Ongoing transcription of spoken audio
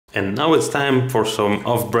And now it's time for some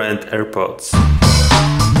off-brand AirPods.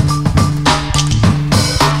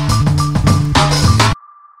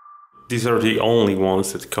 These are the only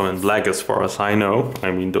ones that come in black as far as I know.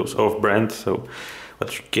 I mean those off-brand. So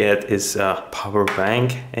what you get is a power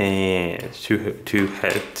bank and two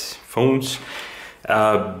headphones.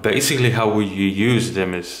 Basically how you use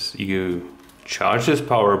them is you charge this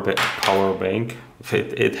power bank.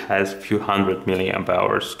 It has a few hundred milliamp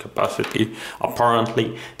hours capacity.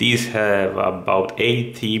 Apparently these have about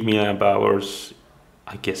 80 milliamp hours,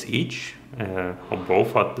 I guess, each, or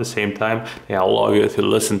both at the same time. They allow you to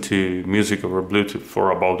listen to music over Bluetooth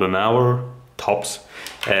for about an hour tops.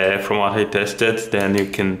 From what I tested, then you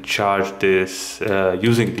can charge this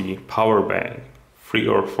using the power bank 3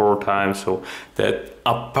 or 4 times, so that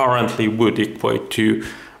apparently would equate to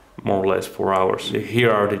more or less 4 hours.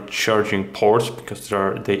 Here are the charging ports, because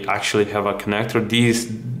they actually have a connector.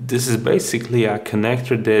 This is basically a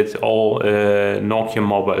connector that all Nokia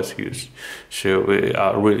mobiles use, so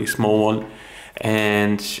a really small one.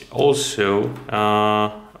 And also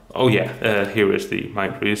oh yeah, here is the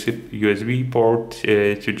micro USB port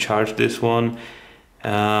to charge this one.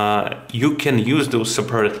 You can use those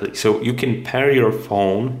separately, so you can pair your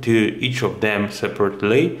phone to each of them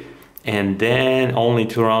separately and then only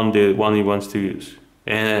turn on the one you want to use.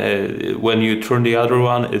 And when you turn the other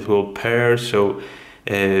one, it will pair. So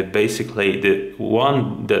basically the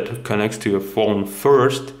one that connects to your phone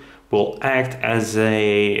first will act as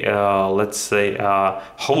a let's say a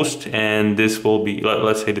host, and this will be,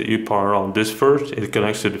 let's say that you power on this first, it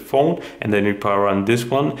connects to the phone, and then you power on this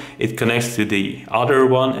one, it connects to the other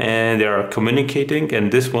one, and they are communicating,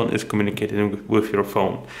 and this one is communicating with your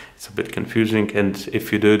phone. It's a bit confusing, and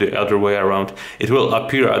if you do the other way around, it will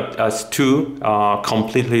appear as two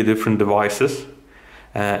completely different devices,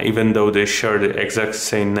 even though they share the exact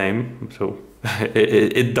same name. So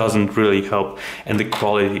it doesn't really help, and the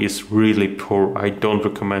quality is really poor. I don't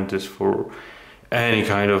recommend this for any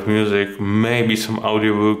kind of music, maybe some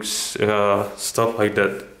audiobooks, stuff like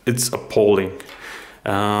that. It's appalling.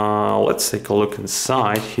 Let's take a look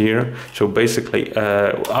inside here. So basically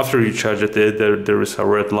after you charge it, there is a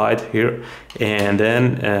red light here, and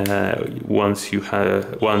then once you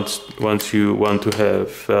want to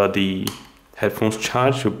have the headphones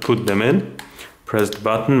charged, you put them in, press the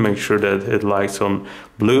button, make sure that it lights on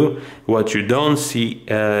blue. What you don't see,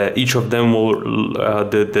 each of them will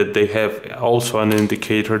that they have also an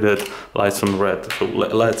indicator that lights on red. So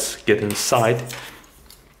let's get inside.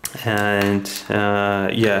 And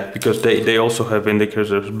yeah, because they also have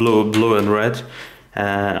indicators of blue and red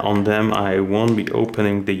on them. I won't be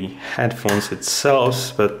opening the headphones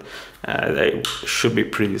itself, but they should be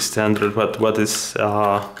pretty standard. But what is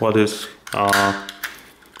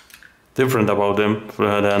different about them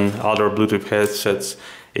than other Bluetooth headsets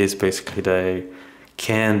is basically they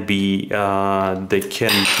can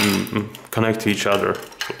connect to each other.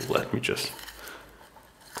 So let me just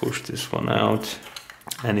push this one out.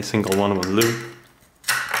 Any single one will do.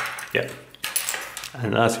 Yeah.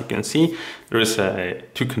 And as you can see, there is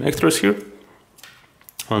 2 connectors here.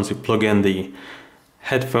 Once you plug in the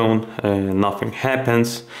headphone, nothing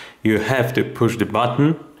happens. You have to push the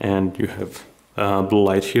button, and you have blue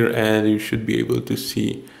light here, and you should be able to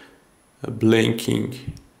see a blinking,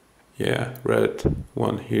 yeah, red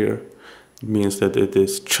one here. It means that it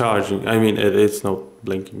is charging. I mean, it's not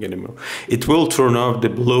blinking anymore. It will turn off the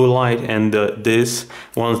blue light and this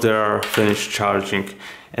once they are finished charging.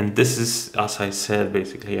 And this is, as I said,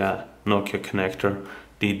 basically a Nokia connector,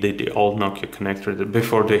 the old Nokia connector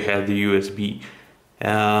before they had the USB.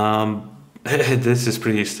 This is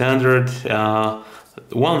pretty standard.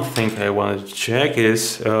 One thing I wanted to check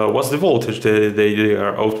is what's the voltage that they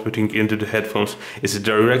are outputting into the headphones. Is it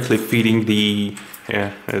directly feeding the,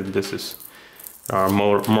 yeah, this is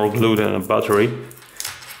more glue than a battery.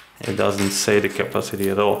 It doesn't say the capacity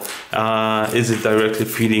at all. Is it directly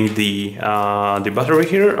feeding the battery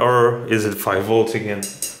here, or is it 5 volts again?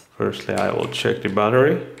 Firstly, I will check the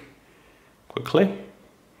battery quickly.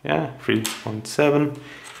 Yeah, 3.7,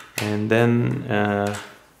 and then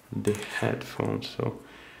the headphones, so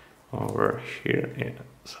over here, yeah,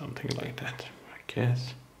 something like that, I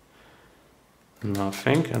guess.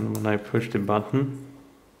 Nothing, and when I push the button,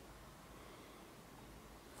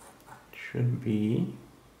 it should be,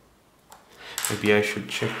 maybe I should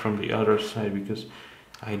check from the other side, because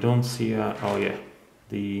I don't see oh yeah,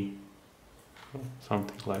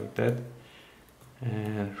 something like that.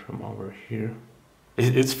 And from over here,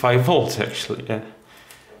 it's 5 volts actually, yeah.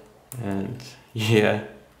 And yeah,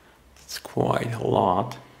 it's quite a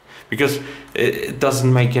lot. because it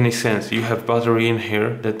doesn't make any sense. You have battery in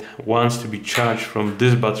here that wants to be charged from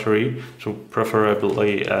this battery, so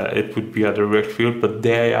preferably it would be a direct field, but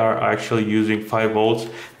they are actually using 5 volts.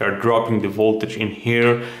 They are dropping the voltage in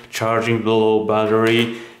here, charging the little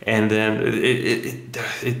battery, and then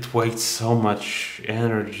it wastes so much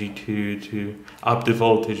energy to up the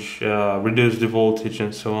voltage, reduce the voltage,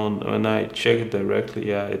 and so on. When I check it directly,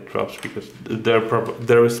 yeah, it drops because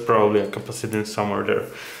there is probably a capacitance somewhere there.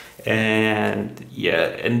 And yeah,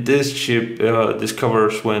 and this chip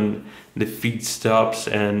discovers when the feed stops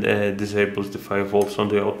and disables the 5 volts on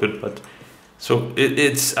the output. But so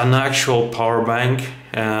it's an actual power bank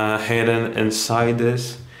hidden inside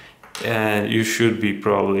this, and you should be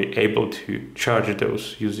probably able to charge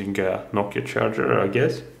those using a Nokia charger, I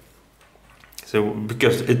guess. So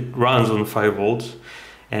because it runs on 5 volts,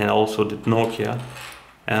 and also the Nokia.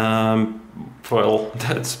 Well,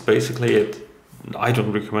 that's basically it. I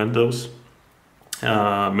don't recommend those.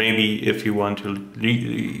 Maybe if you want to,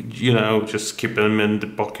 you know, just keep them in the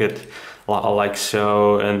pocket like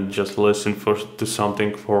so, and just listen to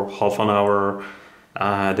something for half an hour.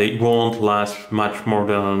 They won't last much more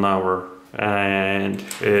than an hour, and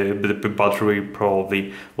the battery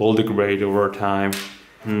probably will degrade over time.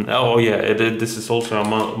 Oh yeah, this is also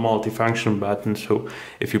a multi-function button, so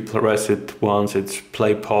if you press it once, it's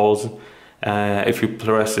play pause. If you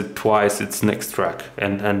press it twice, it's next track,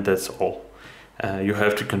 and that's all. You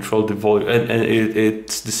have to control the volume, and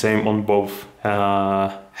it's the same on both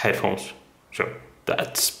headphones. So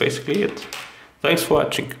that's basically it. Thanks for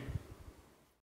watching.